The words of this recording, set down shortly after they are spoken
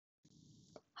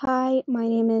Hi, my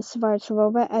name is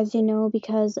Svartsarova, as you know,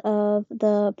 because of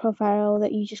the profile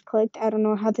that you just clicked. I don't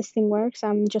know how this thing works.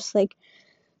 I'm just like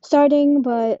starting,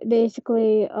 but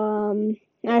basically,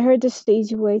 I heard this is the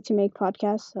easy way to make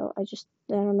podcasts, so I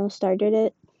don't know, started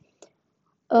it.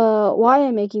 Why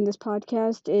I'm making this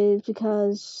podcast is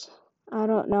because, I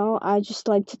don't know, I just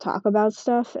like to talk about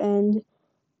stuff, and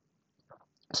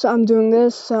so I'm doing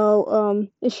this. So,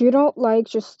 if you don't like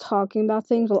just talking about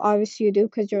things, well, obviously you do,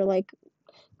 because you're like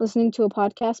listening to a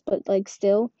podcast, but like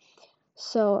still.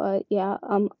 I'm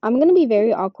gonna be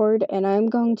very awkward and I'm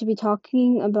going to be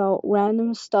talking about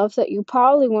random stuff that you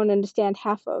probably won't understand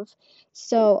half of.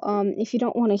 If you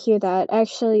don't want to hear that,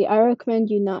 actually, I recommend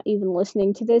you not even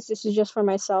listening to this. This is just for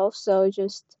myself, so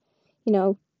just,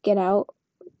 get out.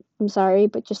 I'm sorry,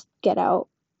 but just get out.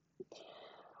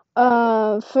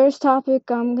 First topic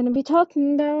I'm gonna be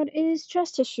talking about is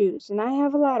trust issues, and I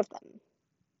have a lot of them.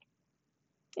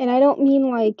 And I don't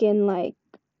mean like in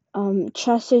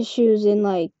trust issues in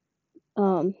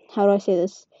how do I say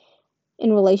this?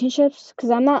 In relationships, because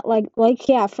I'm not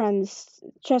yeah, friends,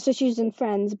 trust issues in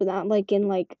friends, but not like in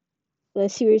like a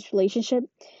serious relationship,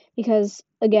 because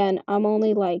again, I'm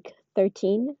only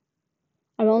 13,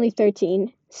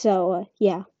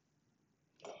 yeah.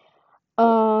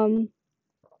 um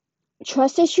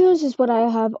Trust issues is what I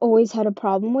have always had a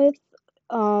problem with.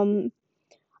 um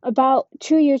about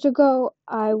 2 years ago,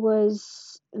 I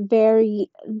was very,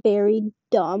 very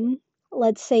dumb,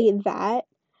 let's say that.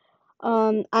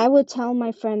 I would tell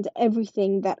my friends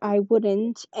everything that I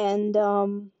wouldn't, and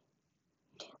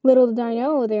little did I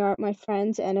know they aren't my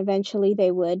friends, and eventually they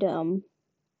would,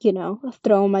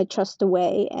 throw my trust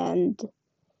away. And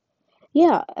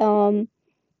yeah,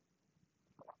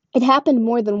 it happened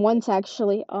more than once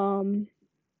actually.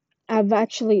 I've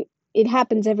actually, it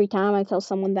happens every time I tell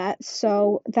someone that.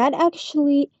 So that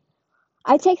actually,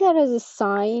 I take that as a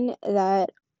sign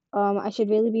that I should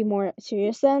really be more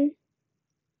serious then,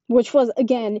 which was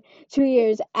again 2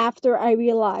 years after I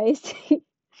realized.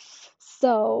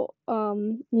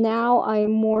 Now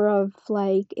I'm more of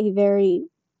like a very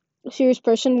serious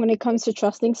person when it comes to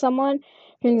trusting someone.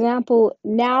 For example,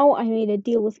 now I made a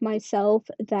deal with myself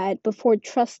that before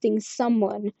trusting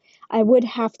someone, I would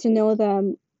have to know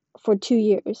them for 2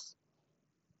 years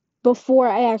before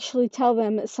I actually tell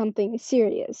them something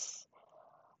serious.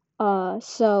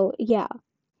 Yeah.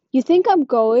 You think I'm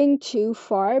going too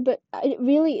far, but it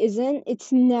really isn't.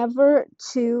 It's never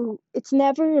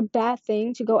a bad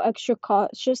thing to go extra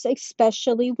cautious,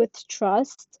 especially with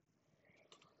trust.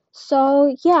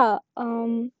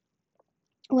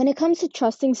 When it comes to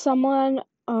trusting someone,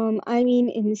 I mean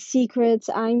in secrets,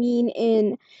 I mean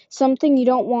in something you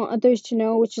don't want others to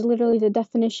know, which is literally the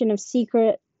definition of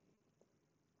secret,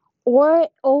 or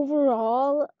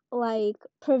overall, like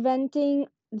preventing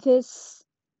this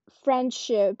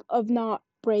friendship of not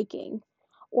breaking,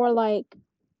 or like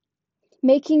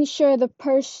making sure the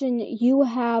person you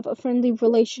have a friendly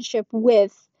relationship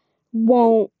with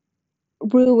won't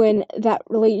ruin that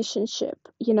relationship,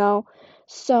 you know?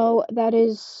 So that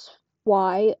is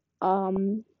why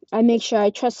I make sure I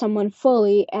trust someone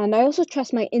fully, and I also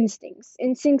trust my instincts.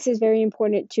 Instincts is very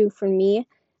important too for me,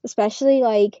 especially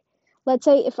like, let's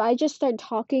say if I just start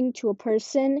talking to a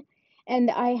person and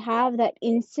I have that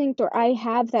instinct or I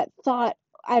have that thought,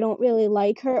 I don't really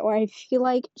like her, or I feel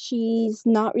like she's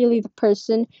not really the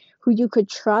person who you could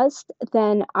trust,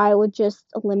 then I would just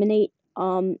eliminate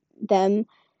them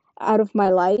out of my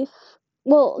life.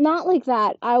 Well, not like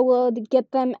that. I would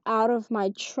get them out of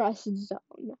my trust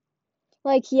zone.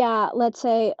 Like, yeah, let's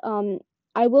say,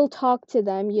 I will talk to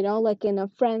them, like in a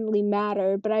friendly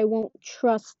manner, but I won't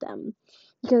trust them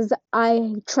because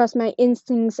I trust my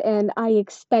instincts and I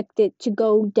expect it to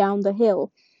go down the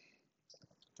hill.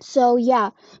 So, yeah,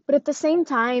 but at the same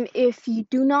time, if you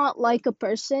do not like a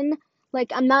person,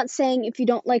 like, I'm not saying if you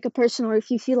don't like a person or if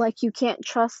you feel like you can't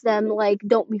trust them, like,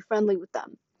 don't be friendly with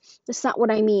them. That's not what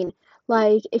I mean.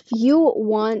 Like, if you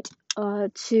want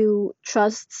to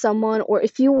trust someone, or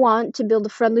if you want to build a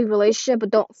friendly relationship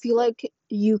but don't feel like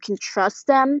you can trust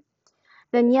them,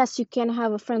 then yes, you can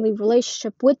have a friendly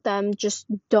relationship with them, just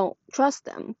don't trust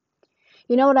them.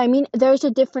 You know what I mean? There's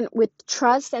a difference with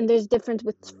trust and there's a difference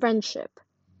with friendship.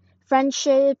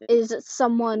 Friendship is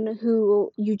someone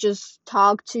who you just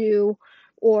talk to,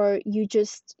 or you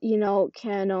just,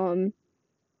 can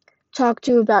talk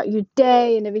to about your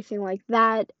day and everything like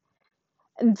that.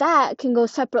 And that can go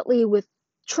separately with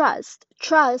trust.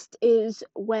 Trust is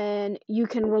when you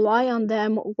can rely on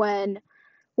them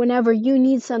whenever you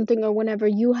need something, or whenever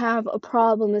you have a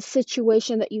problem, a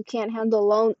situation that you can't handle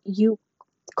alone, you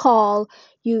call,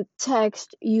 you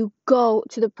text, you go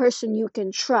to the person you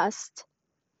can trust.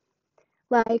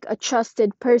 like a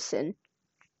trusted person.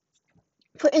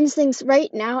 For instance, right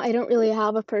now I don't really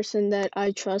have a person that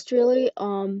I trust really.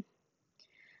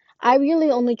 I really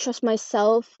only trust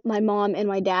myself, my mom, and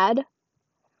my dad.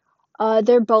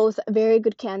 They're both very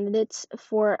good candidates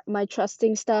for my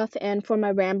trusting stuff and for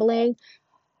my rambling.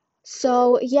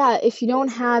 So yeah, if you don't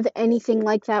have anything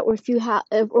like that, or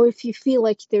if you feel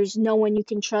like there's no one you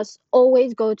can trust,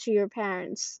 always go to your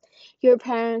parents. Your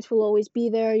parents will always be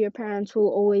there. Your parents will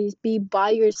always be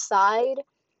by your side.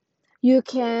 You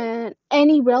can,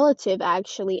 any relative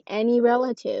actually, any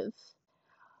relative.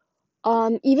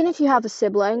 Even if you have a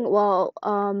sibling, well,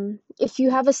 if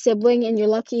you have a sibling and you're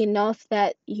lucky enough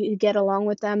that you get along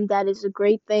with them, that is a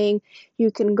great thing.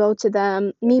 You can go to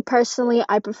them. Me personally,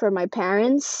 I prefer my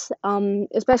parents,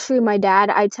 especially my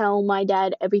dad. I tell my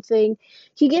dad everything.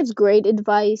 He gives great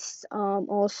advice,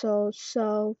 also.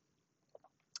 So,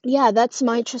 yeah, that's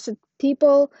my trusted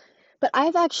people. But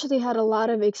I've actually had a lot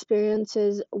of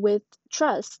experiences with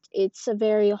trust. It's a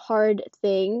very hard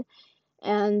thing,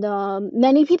 and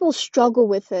many people struggle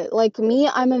with it. Like me,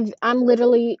 I'm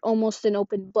literally almost an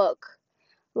open book.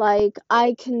 Like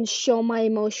I can show my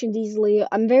emotions easily.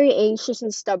 I'm very anxious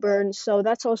and stubborn, so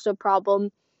that's also a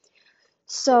problem.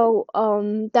 So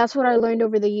that's what I learned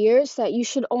over the years, that you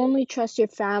should only trust your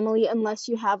family unless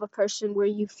you have a person where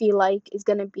you feel like is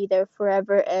gonna be there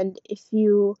forever, and if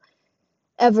you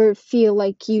ever feel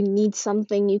like you need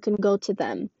something, you can go to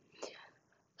them.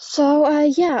 So,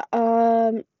 yeah,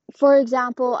 for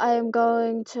example, I am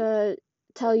going to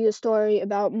tell you a story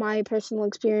about my personal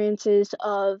experiences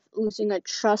of losing a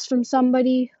trust from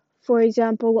somebody. For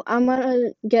example, I'm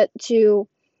gonna get to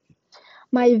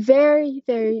my very,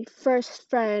 very first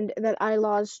friend that I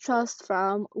lost trust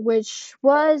from, which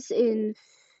was in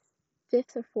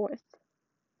fifth or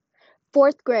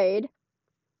fourth grade,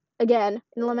 again,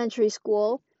 in elementary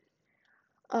school.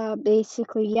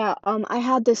 Basically, yeah, I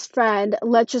had this friend,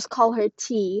 let's just call her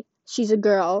T. She's a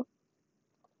girl.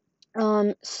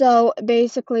 So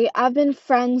basically, I've been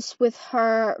friends with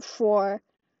her for,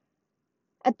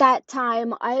 at that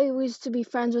time, I used to be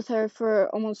friends with her for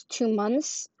almost 2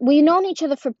 months. We known each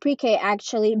other for pre-K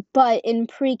actually, but in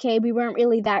pre-K we weren't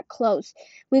really that close.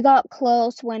 We got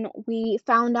close when we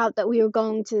found out that we were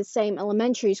going to the same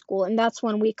elementary school, and that's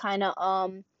when we kind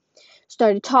of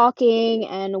started talking,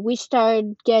 and we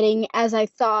started getting, as I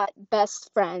thought, best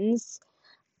friends,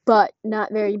 but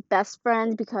not very best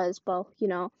friends because, well, you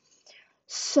know.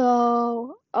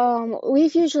 So,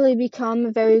 we've usually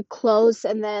become very close,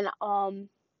 and then,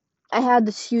 I had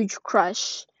this huge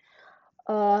crush.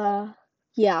 Uh,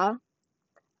 yeah.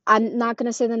 I'm not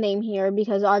gonna say the name here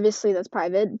because obviously that's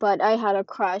private, but I had a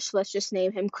crush. Let's just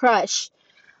name him Crush.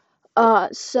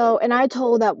 And I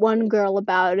told that one girl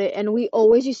about it, and we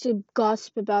always used to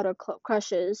gossip about our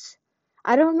crushes.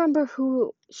 I don't remember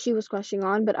who she was crushing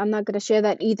on, but I'm not gonna share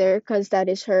that either because that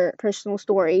is her personal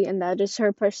story and that is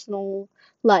her personal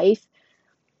life.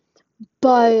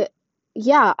 But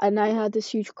yeah, and I had this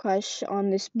huge crush on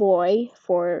this boy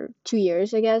for 2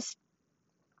 years, I guess.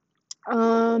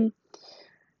 Um,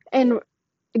 and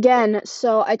again,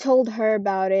 so I told her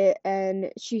about it,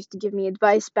 and she used to give me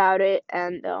advice about it,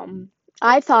 and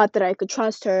I thought that I could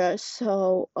trust her,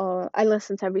 so I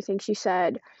listened to everything she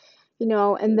said, you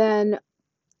know, and then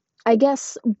I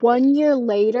guess 1 year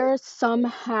later,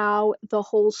 somehow the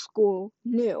whole school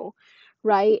knew,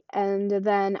 right? And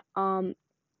then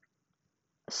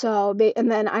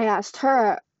and then I asked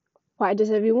her, why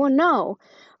does everyone know?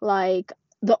 Like,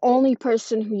 the only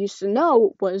person who used to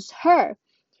know was her.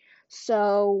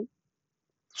 So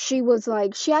she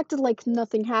acted like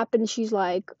nothing happened. She's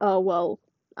like, oh, well,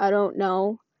 I don't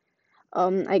know.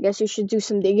 I guess you should do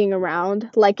some digging around.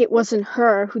 Like it wasn't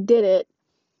her who did it.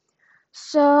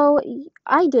 So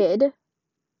I did.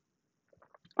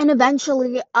 And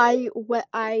eventually I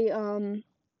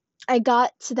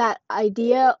got to that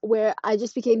idea where I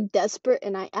just became desperate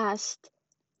and I asked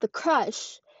the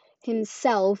crush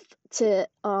himself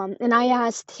and I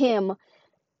asked him,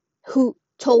 who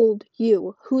told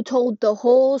you? Who told the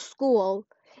whole school?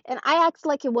 And I acted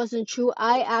like it wasn't true.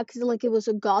 I acted like it was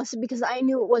a gossip because I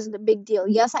knew it wasn't a big deal.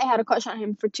 Yes, I had a crush on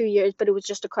him for 2 years, but it was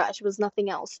just a crush. It was nothing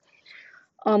else.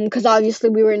 Because obviously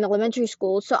we were in elementary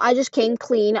school. So I just came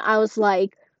clean. I was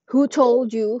like, who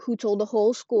told you? Who told the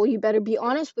whole school? You better be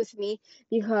honest with me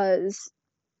because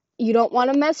you don't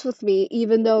want to mess with me,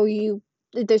 even though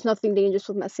there's nothing dangerous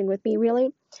with messing with me,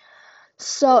 really.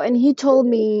 So, and he told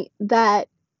me that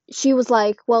she was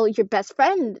like, well, your best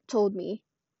friend told me.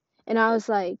 And I was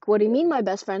like, what do you mean my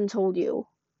best friend told you?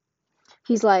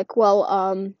 He's like,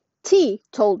 well, T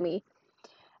told me.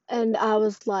 And I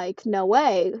was like, no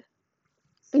way.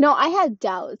 I had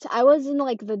doubts. I was in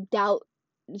like the doubt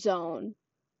zone.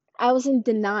 I was in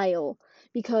denial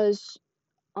because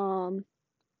um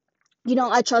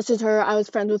I trusted her. I was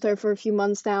friends with her for a few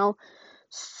months now.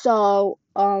 So,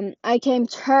 I came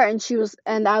to her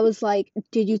and I was like,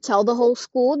 "Did you tell the whole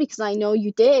school? Because I know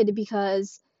you did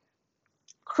because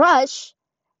Crush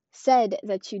said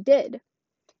that you did."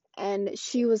 And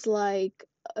she was like,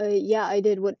 "Yeah, I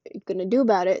did. What are you gonna do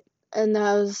about it?" And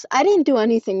I didn't do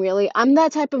anything really. I'm the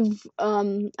type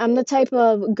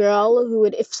of girl who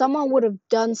would, if someone would have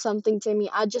done something to me,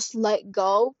 I'd just let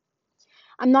go.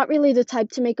 I'm not really the type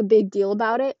to make a big deal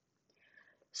about it.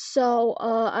 So,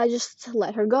 I just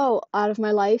let her go out of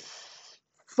my life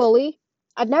fully.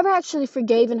 I've never actually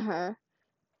forgiven her.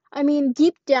 I mean,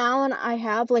 deep down, I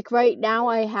have, like right now,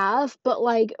 I have, but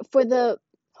like for the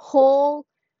whole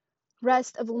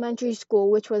rest of elementary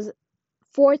school, which was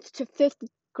fourth to fifth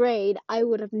grade, I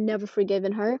would have never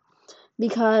forgiven her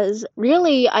because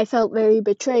really I felt very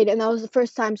betrayed, and that was the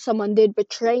first time someone did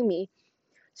betray me.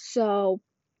 So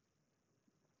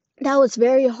that was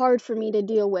very hard for me to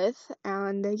deal with,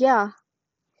 and yeah,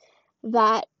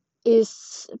 that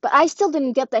but I still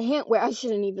didn't get the hint where I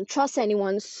shouldn't even trust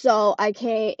anyone. So I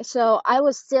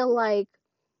was still like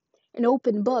an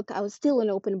open book. I was still an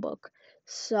open book.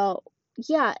 So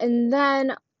yeah, and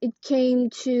then it came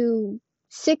to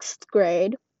sixth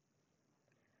grade,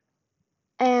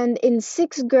 and in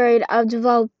sixth grade I've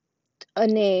developed a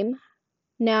name.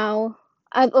 Now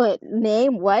I've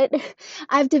name what?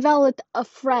 I've developed a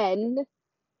friend.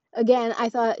 Again, I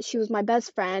thought she was my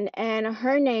best friend, and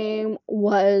her name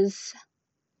was,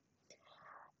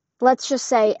 let's just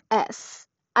say, S.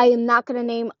 I am not going to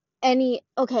name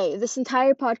this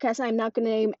entire podcast, I'm not going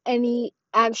to name any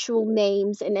actual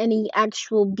names and any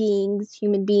actual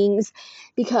human beings,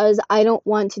 because I don't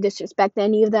want to disrespect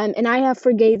any of them. And I have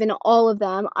forgiven all of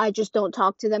them. I just don't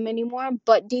talk to them anymore.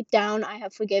 But deep down, I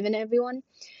have forgiven everyone.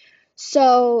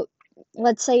 So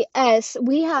let's say S,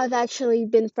 we have actually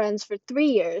been friends for 3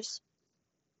 years.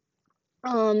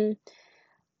 Um,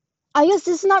 I guess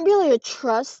this is not really a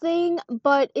trust thing,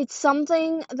 but it's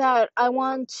something that I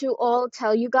want to all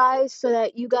tell you guys so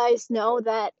that you guys know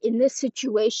that in this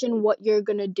situation, what you're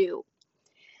gonna do.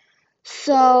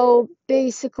 So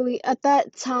basically, at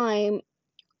that time,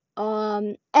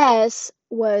 S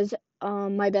was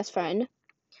my best friend.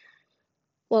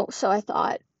 Well, so I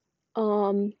thought.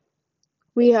 Um,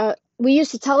 we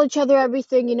used to tell each other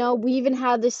everything, We even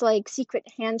had this like secret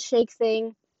handshake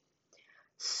thing.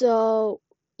 So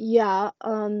yeah,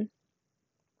 and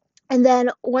then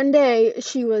one day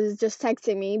she was just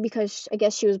texting me because I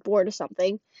guess she was bored or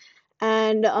something.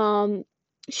 And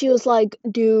she was like,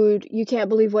 "Dude, you can't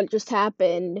believe what just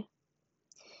happened."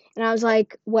 And I was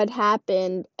like, "What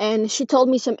happened?" And she told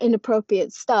me some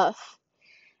inappropriate stuff.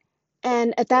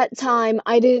 And at that time,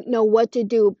 I didn't know what to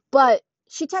do, but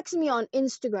she texted me on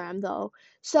Instagram though.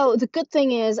 So the good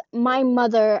thing is my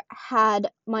mother had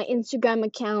my Instagram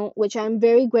account, which I'm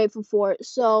very grateful for.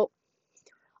 So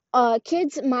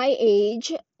kids my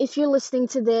age, if you're listening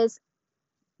to this,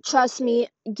 trust me,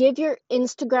 give your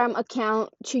Instagram account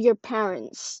to your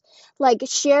parents. Like,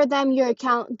 share them your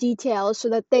account details so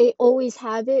that they always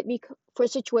have it for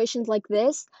situations like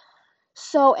this.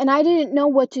 So, and I didn't know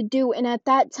what to do. And at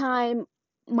that time,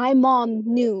 my mom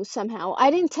knew somehow. I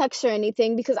didn't text her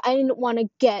anything because I didn't want to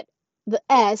get the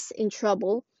S in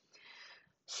trouble.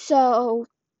 So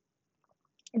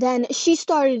then she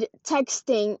started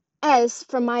texting S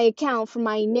from my account, from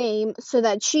my name, so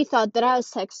that she thought that I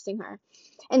was texting her.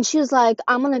 And she was like,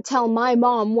 "I'm gonna tell my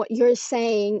mom what you're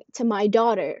saying to my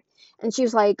daughter." And she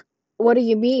was like, "What do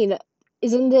you mean?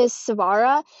 Isn't this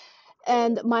Savara?"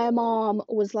 And my mom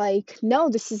was like, "No,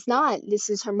 this is not. This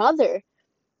is her mother."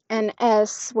 And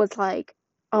S was like,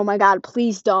 "Oh my God,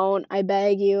 please don't. I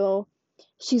beg you."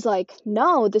 She's like,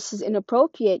 "No, this is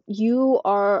inappropriate. You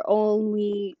are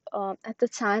only, at the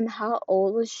time, how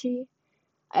old was she?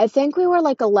 I think we were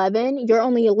like 11. You're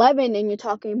only 11 and you're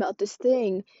talking about this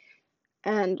thing."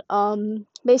 And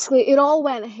basically it all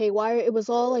went haywire. It was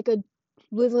all like a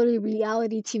literally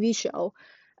reality TV show.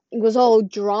 It was all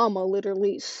drama,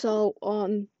 literally. So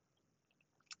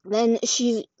then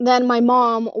my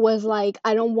mom was like,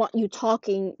 "I don't want you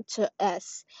talking to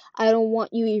S. I don't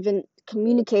want you even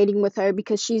communicating with her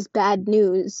because she's bad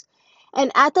news."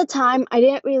 And at the time, I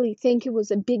didn't really think it was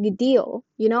a big deal.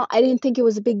 I didn't think it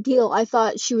was a big deal. I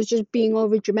thought she was just being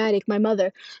over dramatic, my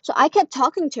mother. So I kept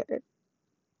talking to her.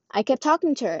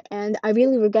 And I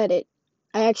really regret it.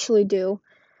 I actually do.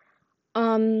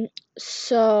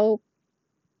 So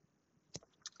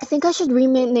I think I should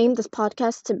rename this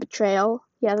podcast to Betrayal.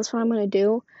 Yeah, that's what I'm gonna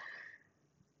do.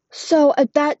 So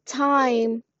at that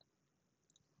time,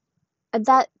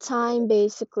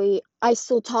 basically, I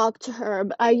still talked to her,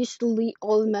 but I used to delete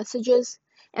all the messages,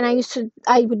 and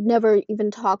I would never even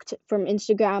talk to from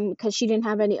Instagram because she didn't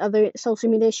have any other social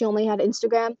media. She only had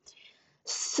Instagram.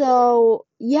 So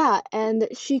yeah, and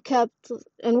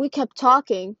we kept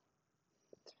talking,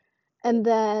 and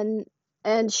then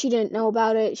and she didn't know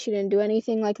about it. She didn't do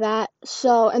anything like that.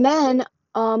 So and then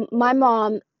my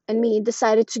mom and me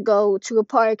decided to go to a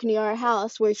park near our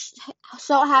house, which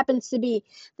so happens to be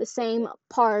the same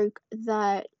park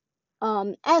that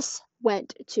S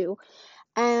went to.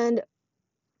 And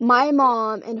my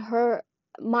mom and her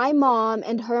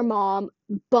mom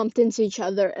bumped into each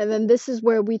other, and then this is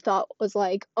where we thought was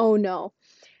like, oh no.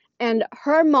 And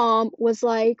her mom was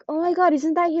like, oh my God,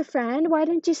 isn't that your friend? Why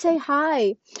didn't you say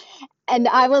hi? And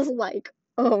I was like,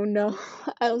 oh no.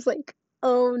 I was like,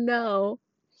 oh no.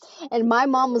 And my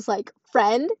mom was like,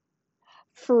 friend?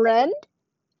 Friend?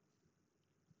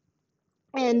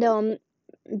 And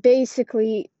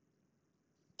basically,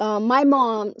 my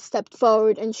mom stepped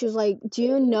forward and she was like, do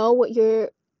you know what your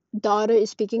daughter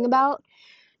is speaking about?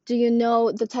 Do you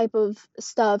know the type of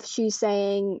stuff she's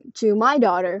saying to my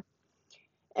daughter?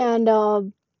 And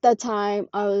that time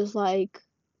I was like,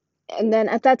 and then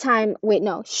at that time, wait,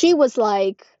 no, she was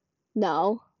like,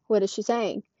 no, what is she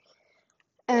saying?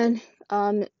 And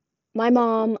um, my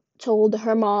mom told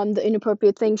her mom the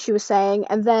inappropriate thing she was saying,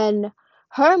 and then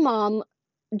her mom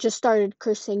just started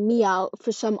cursing me out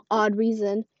for some odd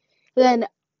reason. Then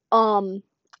um,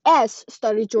 S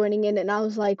started joining in, and I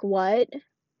was like, what?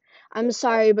 I'm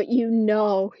sorry, but you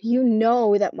know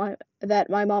that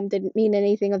my mom didn't mean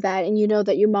anything of that, and you know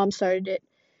that your mom started it.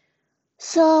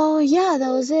 So yeah,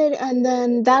 that was it, and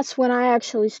then that's when I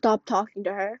actually stopped talking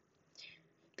to her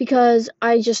because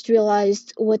I just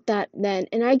realized what that meant.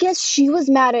 And I guess she was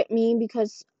mad at me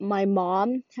because my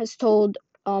mom has told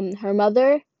her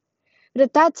mother. But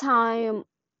at that time,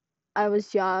 I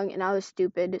was young and I was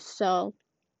stupid. So,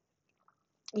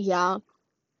 yeah.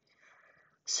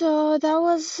 So that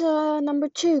was number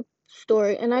 2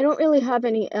 story, and I don't really have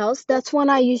any else. That's when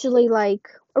I usually like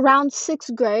around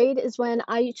 6th grade is when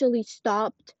I usually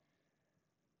stopped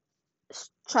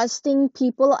trusting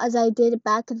people as I did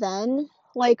back then.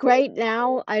 Like right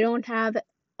now, I have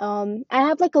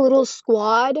like a little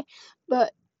squad,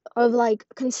 but of like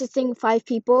consisting 5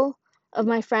 people of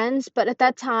my friends, but at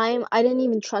that time I didn't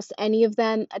even trust any of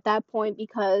them at that point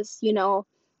because.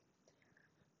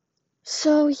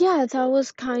 So yeah, that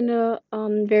was kind of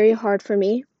very hard for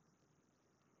me.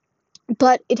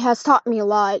 But it has taught me a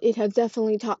lot. It has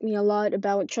definitely taught me a lot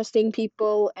about trusting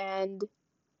people and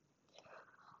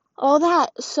all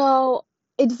that. So,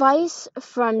 advice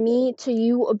from me to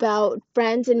you about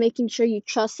friends and making sure you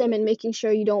trust them and making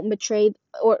sure you don't betray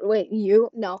or wait, you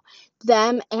no,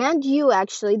 them and you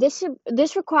actually.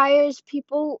 This requires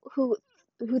people who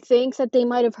think that they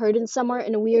might have heard it somewhere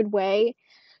in a weird way.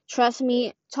 Trust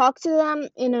me, talk to them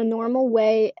in a normal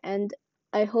way and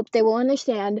I hope they will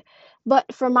understand.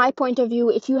 But from my point of view,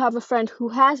 if you have a friend who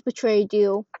has betrayed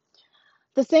you,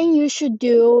 the thing you should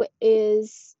do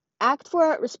is act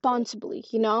for it responsibly.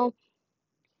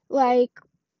 Like,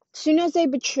 soon as they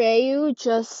betray you,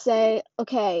 just say,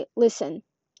 okay, listen,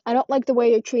 I don't like the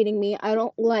way you're treating me. I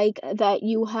don't like that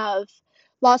you have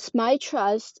lost my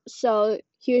trust. So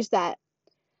here's that.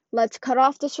 Let's cut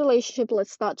off this relationship.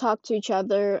 Let's not talk to each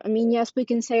other. I mean, yes, we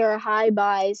can say our hi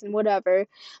byes and whatever,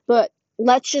 but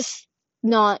let's just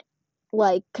not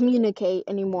like communicate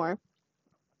anymore.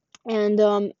 And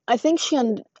I think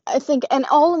and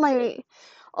all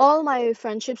my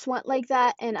friendships went like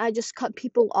that, and I just cut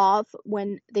people off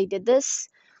when they did this.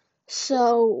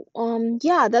 So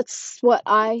yeah, that's what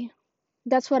I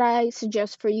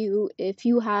suggest for you. If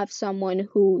you have someone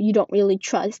who you don't really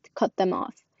trust, cut them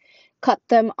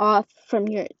off from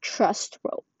your trust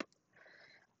rope.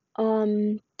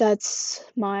 That's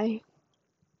my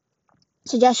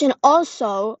suggestion.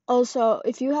 Also,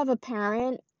 if you have a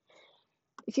parent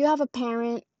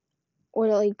or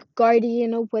like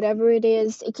guardian or whatever it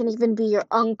is. It can even be your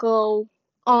uncle,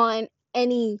 aunt,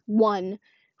 anyone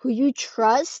who you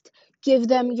trust. Give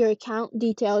them your account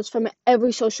details from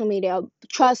every social media.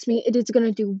 Trust me, it is going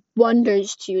to do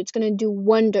wonders to you. It's going to do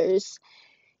wonders.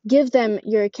 Give them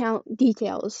your account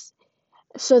details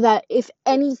so that if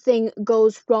anything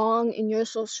goes wrong in your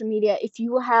social media, if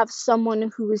you have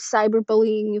someone who is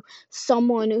cyberbullying you,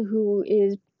 someone who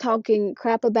is talking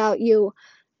crap about you,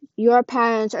 your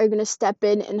parents are going to step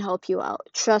in and help you out.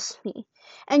 Trust me.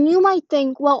 And you might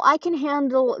think, well, I can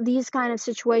handle these kind of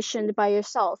situations by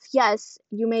yourself. Yes,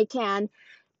 you may can,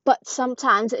 but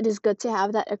sometimes it is good to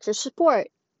have that extra support.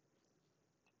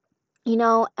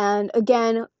 And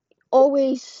again,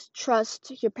 always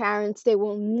trust your parents. They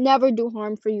will never do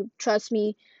harm for you. Trust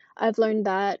me. I've learned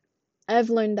that. I've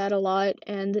learned that a lot.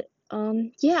 And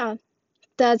yeah,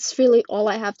 that's really all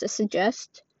I have to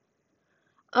suggest.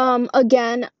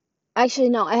 Again, actually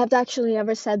no, I have actually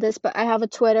never said this, but I have a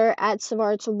Twitter at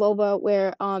Savartalova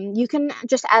where you can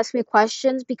just ask me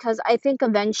questions because I think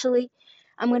eventually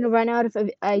I'm gonna run out of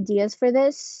ideas for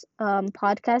this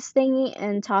podcast thingy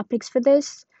and topics for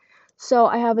this. So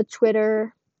I have a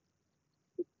Twitter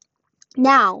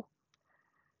now.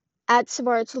 At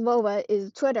Savartalova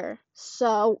is Twitter.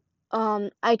 So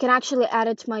I can actually add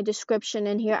it to my description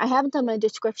in here. I haven't done my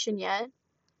description yet.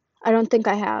 I don't think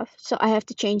I have, so I have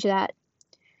to change that.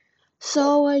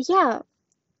 So yeah.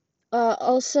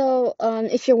 Also,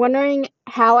 if you're wondering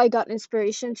how I got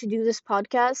inspiration to do this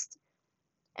podcast,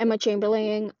 Emma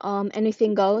Chamberlain,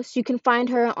 Anything Goes, you can find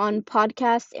her on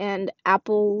podcast and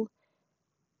Apple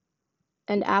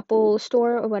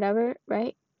Store or whatever,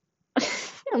 right?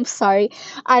 I'm sorry.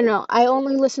 I don't know. I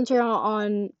only listen to her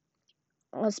on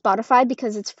Spotify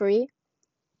because it's free.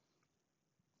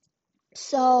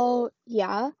 So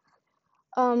yeah.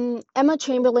 Emma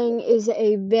Chamberlain is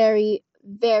a very,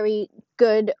 very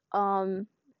good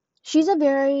she's a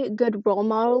very good role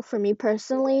model for me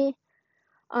personally.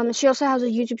 She also has a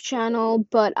YouTube channel,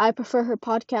 but I prefer her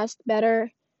podcast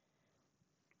better.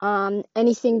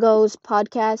 Anything Goes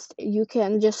podcast. You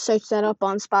can just search that up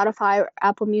on Spotify or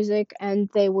Apple Music, and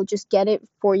they will just get it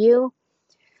for you.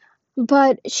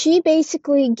 But she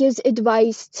basically gives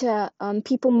advice to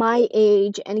people my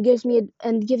age, and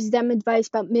gives them advice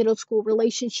about middle school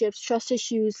relationships, trust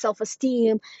issues,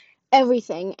 self-esteem,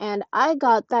 everything. And I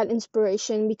got that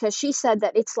inspiration because she said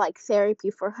that it's like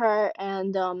therapy for her,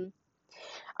 and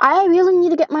I really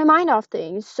need to get my mind off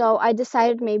things, so I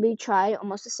decided maybe try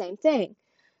almost the same thing.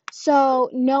 So,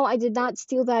 no, I did not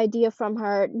steal the idea from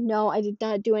her. No, I did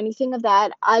not do anything of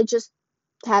that. I just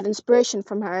had inspiration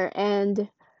from her, and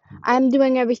I'm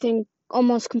doing everything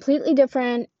almost completely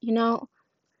different. Yeah,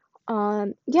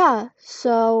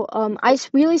 so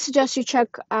really suggest you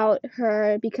check out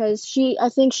her because I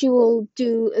think she will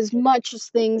do as much as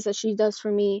things that she does for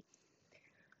me.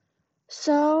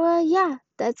 So, yeah,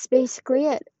 that's basically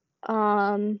it.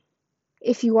 Um,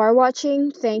 If you are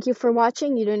watching, thank you for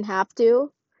watching. You didn't have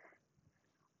to.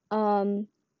 Um,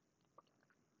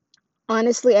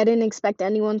 Honestly, I didn't expect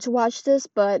anyone to watch this,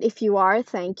 but if you are,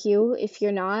 thank you. If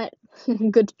you're not,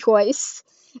 good choice.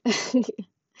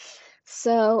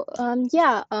 So,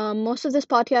 yeah, most of this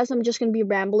podcast, I'm just gonna be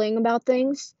rambling about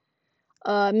things.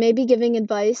 Maybe giving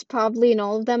advice. Probably in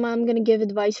all of them, I'm gonna give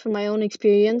advice from my own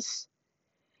experience.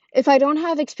 If I don't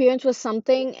have experience with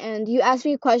something and you ask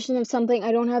me a question of something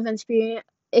I don't have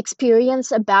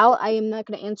experience about, I am not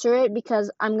going to answer it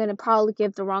because I'm going to probably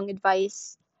give the wrong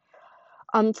advice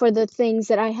for the things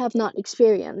that I have not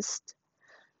experienced.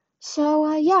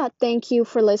 So yeah, thank you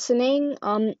for listening.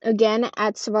 Again,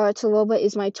 at Savaratalova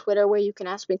is my Twitter where you can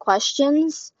ask me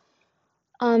questions.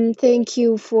 Thank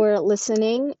you for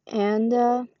listening,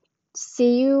 and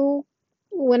see you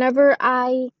whenever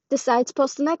I decide to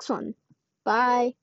post the next one. Bye.